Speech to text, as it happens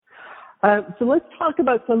So let's talk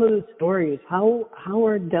about some of the stories. How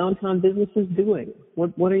are downtown businesses doing?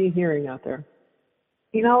 What are you hearing out there?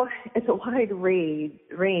 It's a wide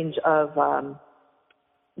range of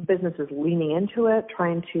businesses leaning into it,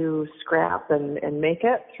 trying to scrap and make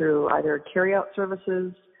it through either carry-out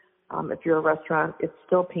services. If you're a restaurant, it's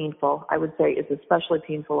still painful. I would say it's especially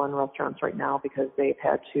painful in restaurants right now because they've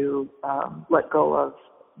had to let go of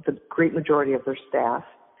the great majority of their staff.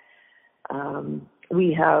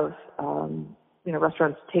 We have,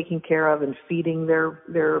 restaurants taking care of and feeding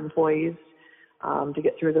their employees to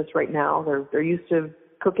get through this right now. They're used to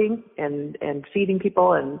cooking and feeding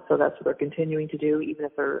people, and so that's what they're continuing to do, even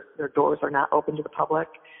if their doors are not open to the public.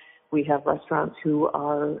 We have restaurants who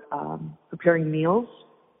are preparing meals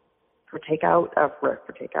for takeout,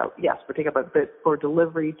 but for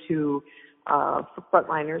delivery to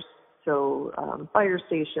frontliners, so fire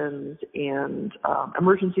stations and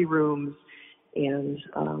emergency rooms and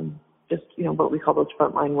just what we call those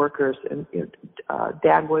frontline workers. And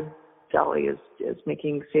Dagwood Deli is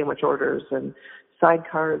making sandwich orders, and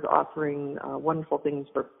Sidecar is offering wonderful things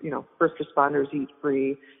for first responders eat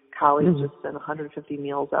free. Collies just sent 150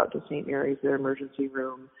 meals out to St. Mary's, their emergency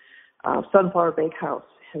room. Sunflower Bakehouse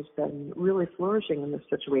has been really flourishing in this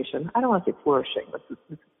situation. I don't want to say flourishing, but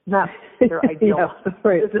it's not their ideal. Yeah,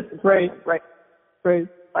 right.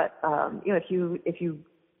 But if you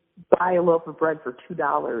buy a loaf of bread for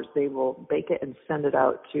 $2, they will bake it and send it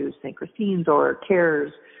out to St. Christine's or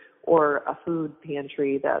CARES or a food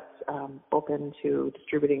pantry that's open to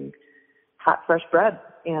distributing hot, fresh bread.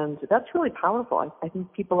 And that's really powerful. I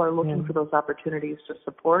think people are looking for those opportunities to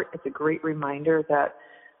support. It's a great reminder that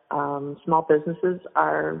small businesses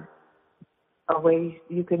are a way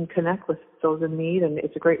you can connect with those in need, and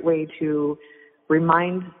it's a great way to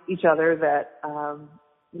remind each other that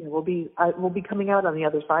we'll be coming out on the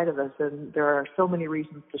other side of this, and there are so many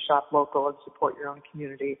reasons to shop local and support your own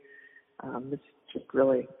community. It's just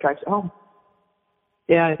really drives it home.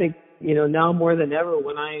 Yeah, I think now more than ever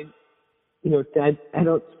when I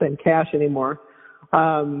don't spend cash anymore.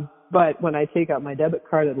 But when I take out my debit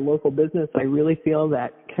card at a local business, I really feel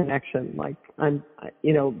that connection. Like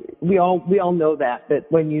we all know that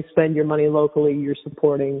when you spend your money locally, you're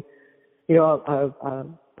supporting,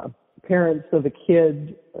 parents of a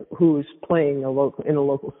kid who's playing in a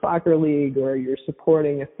local soccer league, or you're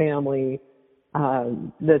supporting a family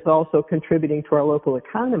that's also contributing to our local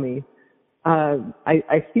economy.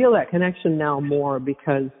 I feel that connection now more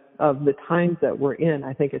because of the times that we're in.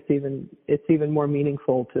 I think it's even more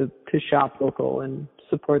meaningful to shop local and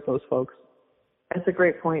support those folks. That's a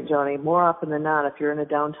great point, Joni. More often than not, if you're in a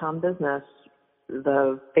downtown business,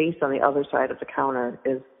 the face on the other side of the counter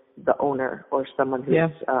is the owner or someone who's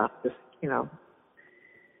just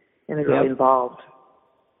integrally involved.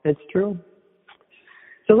 It's true.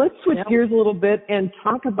 So let's switch gears a little bit and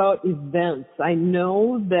talk about events. I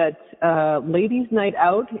know that Ladies Night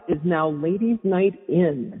Out is now Ladies Night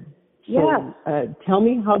In. So, tell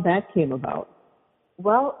me how that came about.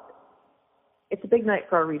 Well, it's a big night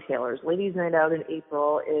for our retailers. Ladies Night Out in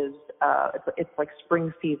April is it's like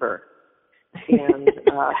spring fever, and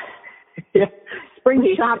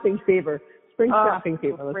spring shopping fever. Spring shopping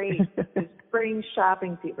fever. Great, spring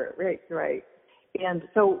shopping fever. Right. And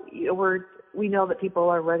so we know that people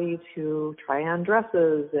are ready to try on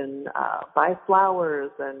dresses and buy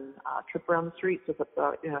flowers and trip around the streets with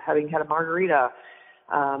having had a margarita,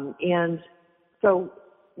 and so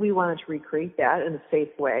we wanted to recreate that in a safe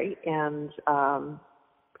way and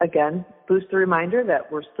again boost the reminder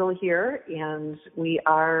that we're still here and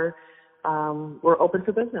we're open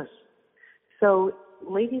for business. So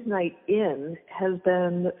Ladies Night In has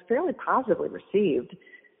been fairly positively received.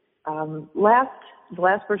 The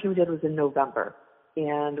last version we did was in November,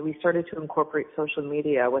 and we started to incorporate social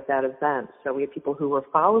media with that event. So we had people who were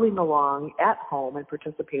following along at home and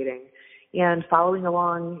participating, and following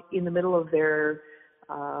along in the middle of their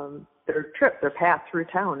trip, their path through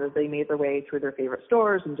town as they made their way through their favorite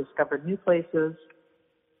stores and discovered new places.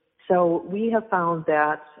 So we have found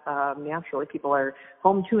that naturally people are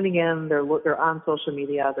home tuning in, they're on social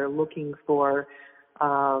media, they're looking for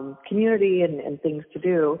community and things to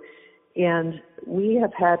do. And we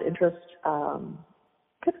have had interest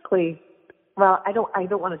typically, well, I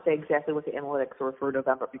don't want to say exactly what the analytics were for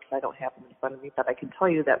November because I don't have them in front of me, but I can tell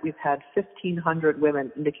you that we've had 1,500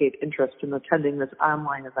 women indicate interest in attending this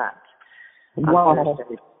online event. Wow.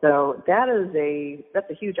 So that's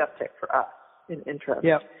a huge uptick for us in interest.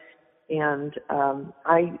 Yep. And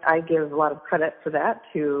I give a lot of credit for that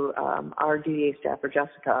to our DDA staffer,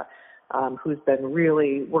 Jessica, who's been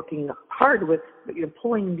really working hard with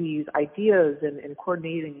pulling these ideas and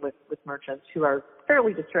coordinating with merchants who are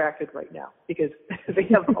fairly distracted right now because they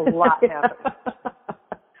have a lot happening.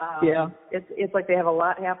 Yeah. It's like they have a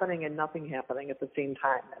lot happening and nothing happening at the same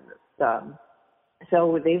time. And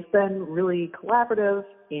so they've been really collaborative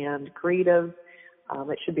and creative.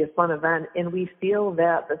 It should be a fun event. And we feel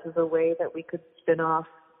that this is a way that we could spin off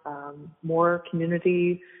more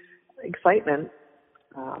community excitement.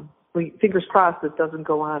 Fingers crossed it doesn't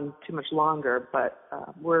go on too much longer, but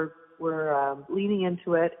we're leaning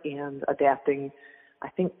into it and adapting, I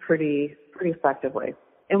think, pretty effectively.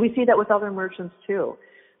 And we see that with other merchants too.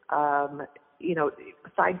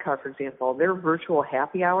 Sidecar, for example, their virtual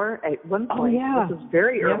happy hour at one point, this was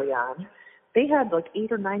very early on, they had like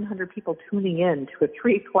 800 or 900 people tuning in to a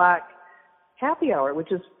 3:00 happy hour,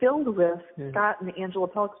 which is filled with Scott and Angela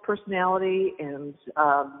Pelk's personality and,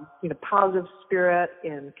 positive spirit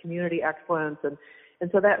and community excellence. And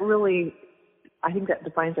so that really, I think that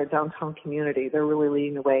defines our downtown community. They're really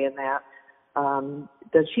leading the way in that.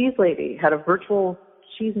 The Cheese Lady had a virtual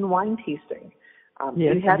cheese and wine tasting.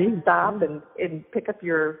 You had to stop and pick up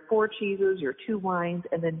your 4 cheeses, your 2 wines,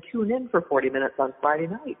 and then tune in for 40 minutes on Friday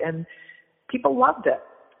night. And people loved it.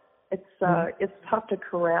 It's tough to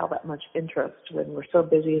corral that much interest when we're so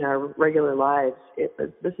busy in our regular lives.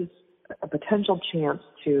 This is a potential chance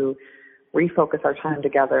to refocus our time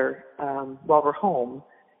together while we're home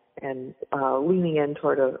and leaning in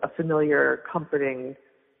toward a familiar, comforting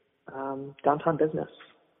downtown business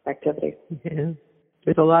activity. Yeah.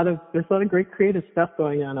 There's a lot of great creative stuff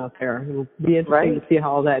going on out there. It'll be interesting to see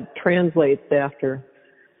how all that translates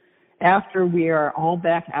after we are all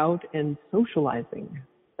back out and socializing.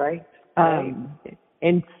 Right.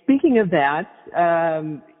 And speaking of that,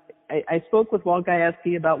 I spoke with Walt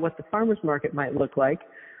Gajewski about what the farmers market might look like.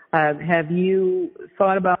 Have you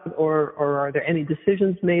thought about, or are there any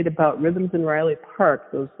decisions made about Rhythms in Riley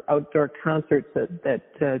Park, those outdoor concerts that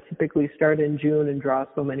typically start in June and draw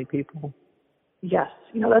so many people? Yes,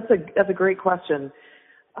 that's a great question.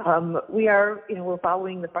 We're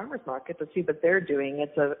following the farmers market to see what they're doing.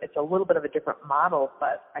 It's a little bit of a different model,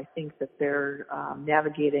 but I think that they're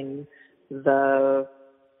navigating the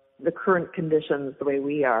current conditions the way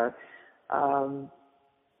we are.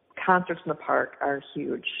 Concerts in the park are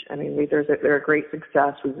huge. I mean, they're a great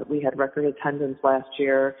success. We had record attendance last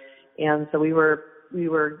year, and so we were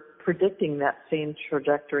predicting that same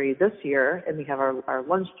trajectory this year, and we have our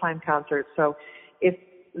lunchtime concert. So if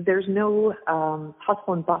there's no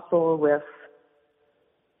hustle and bustle with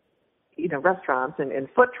restaurants and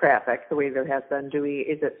foot traffic the way there has been,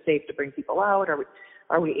 is it safe to bring people out?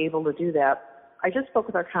 Are we able to do that? I just spoke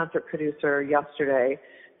with our concert producer yesterday,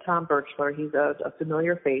 Tom Birchler. He's a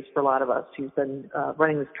familiar face for a lot of us. He's been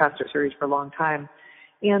running this concert series for a long time.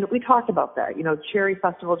 And we talked about that. Cherry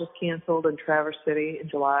Festival just canceled in Traverse City in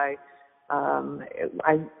July.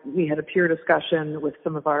 We had a peer discussion with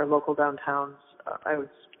some of our local downtowns. I was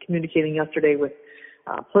communicating yesterday with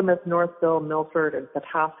Plymouth, Northville, Milford, and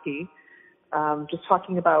Petoskey, just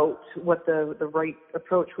talking about what the right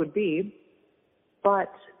approach would be.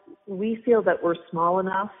 But we feel that we're small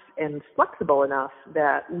enough and flexible enough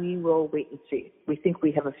that we will wait and see. We think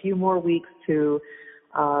we have a few more weeks to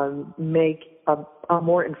make a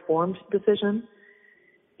more informed decision,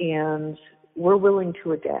 and we're willing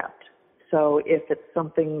to adapt. So if it's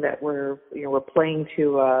something that we're playing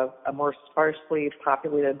to a more sparsely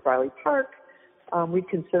populated Riley Park, we'd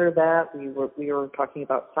consider that. We were talking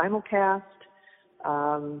about simulcast.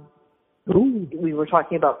 We were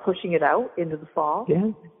talking about pushing it out into the fall.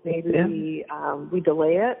 Yeah. Maybe we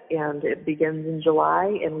delay it and it begins in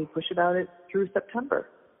July and we push it out through September.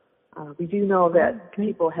 We do know that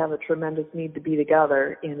people have a tremendous need to be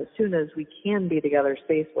together, and as soon as we can be together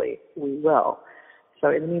safely, we will. So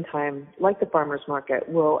in the meantime, like the farmers market,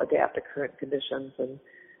 we'll adapt to current conditions and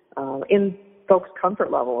in folks'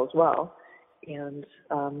 comfort level as well, and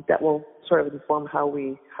that will sort of inform how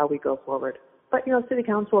we go forward. But City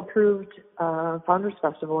Council approved Founders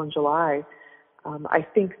Festival in July. I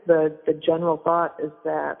think the general thought is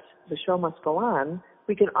that the show must go on.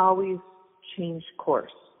 We can always change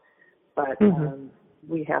course. But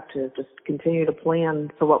we have to just continue to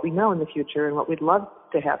plan for what we know in the future and what we'd love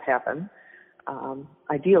to have happen.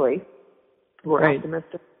 Ideally, we're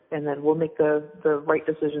optimistic, and then we'll make the right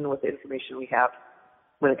decision with the information we have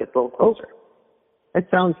when it gets a little closer. It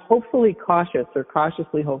sounds hopefully cautious or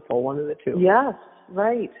cautiously hopeful, one of the two. Yes,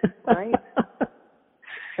 right.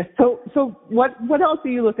 So what else are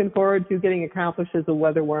you looking forward to getting accomplished as the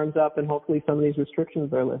weather warms up and hopefully some of these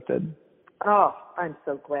restrictions are lifted? Oh, I'm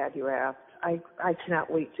so glad you asked. I cannot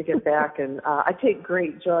wait to get back, and I take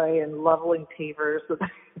great joy in leveling pavers with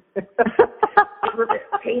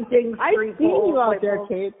painting. I've seen you out there,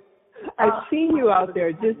 Kate. I've seen you out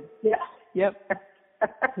there. Just yep,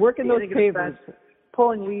 working those pavers,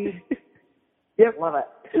 pulling weeds. Yep, love it.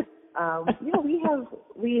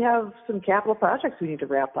 We have some capital projects we need to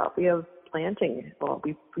wrap up. We have planting. Well,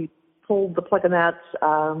 we pulled the Plicanets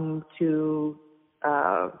to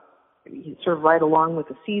sort of right along with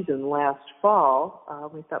the season last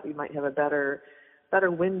fall. We thought we might have a better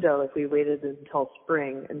window if we waited until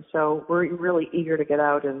spring, and so we're really eager to get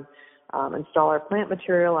out and install our plant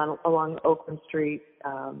material along Oakland Street,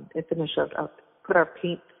 and finish up, put our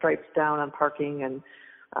paint stripes down on parking, and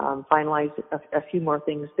finalize a few more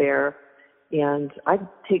things there. And I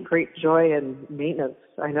take great joy in maintenance.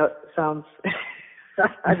 I know it sounds,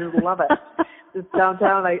 I just love it. This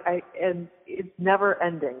downtown, and it's never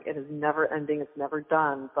ending. It is never ending. It's never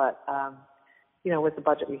done. But, with the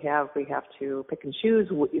budget we have to pick and choose,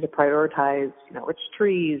 to prioritize, which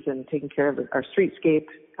trees, and taking care of our streetscape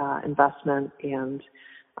investment, and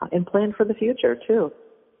plan for the future too.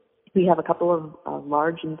 We have a couple of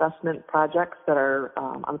large investment projects that are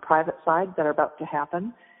on the private side that are about to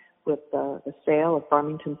happen with the sale of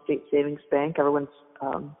Farmington State Savings Bank. Everyone's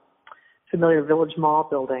familiar Village Mall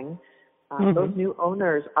building. Those new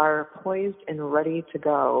owners are poised and ready to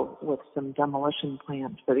go with some demolition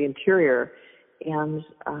plans for the interior, and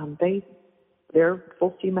they're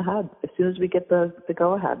full steam ahead as soon as we get the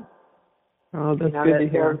go ahead. Oh, that's good to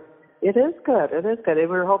hear. It is good. It is good. And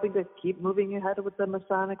we're hoping to keep moving ahead with the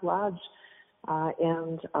Masonic Lodge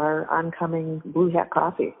and our oncoming Blue Hat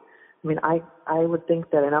Coffee. I mean, I would think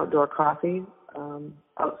that an outdoor coffee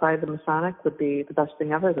outside the Masonic would be the best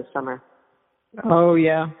thing ever this summer. Oh,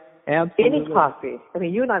 yeah. Absolutely. Any coffee. I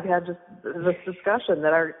mean, you and I have had just this discussion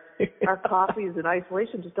that our coffees in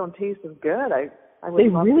isolation just don't taste as good. I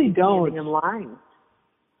would love really to be don't. standing in line.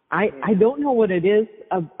 I don't know what it is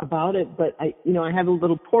about it, but I have a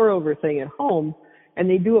little pour over thing at home, and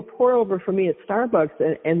they do a pour over for me at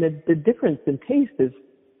Starbucks, and the difference in taste is,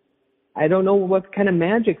 I don't know what kind of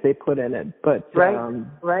magic they put in it, but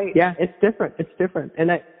right. Yeah, it's different. It's different,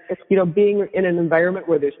 and being in an environment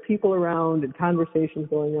where there's people around and conversations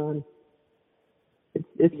going on,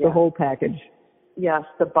 it's the whole package. Yes,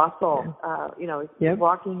 the bustle. Yep.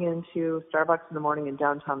 Walking into Starbucks in the morning in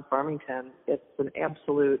downtown Farmington, it's an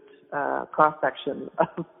absolute cross-section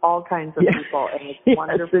of all kinds of people, and it's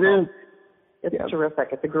wonderful. It is. It's terrific.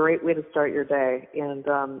 It's a great way to start your day, and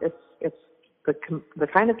it's the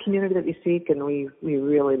kind of community that we seek and we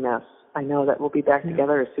really miss. I know that we'll be back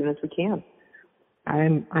together as soon as we can.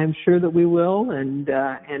 I'm sure that we will, and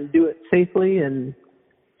do it safely and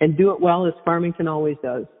do it well, as Farmington always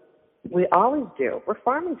does. We always do. We're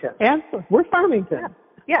Farmington. Absolutely. We're Farmington.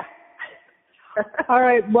 Yeah. All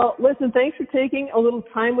right. Well, listen, thanks for taking a little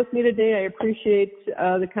time with me today. I appreciate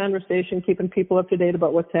the conversation, keeping people up to date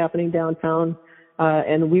about what's happening downtown.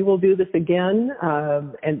 And we will do this again.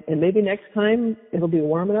 And maybe next time it'll be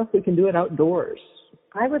warm enough we can do it outdoors.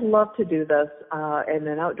 I would love to do this in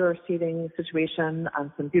an outdoor seating situation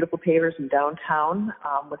on some beautiful pavers in downtown.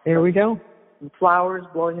 We go. Some flowers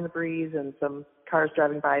blowing in the breeze and some cars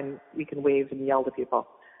driving by, and we can wave and yell to people.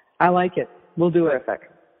 I like it. We'll do it.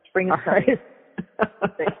 Terrific. Spring is coming.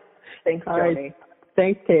 Thanks, Joni. Right.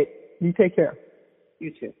 Thanks, Kate. You take care.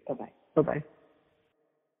 You too. Bye-bye. Bye-bye.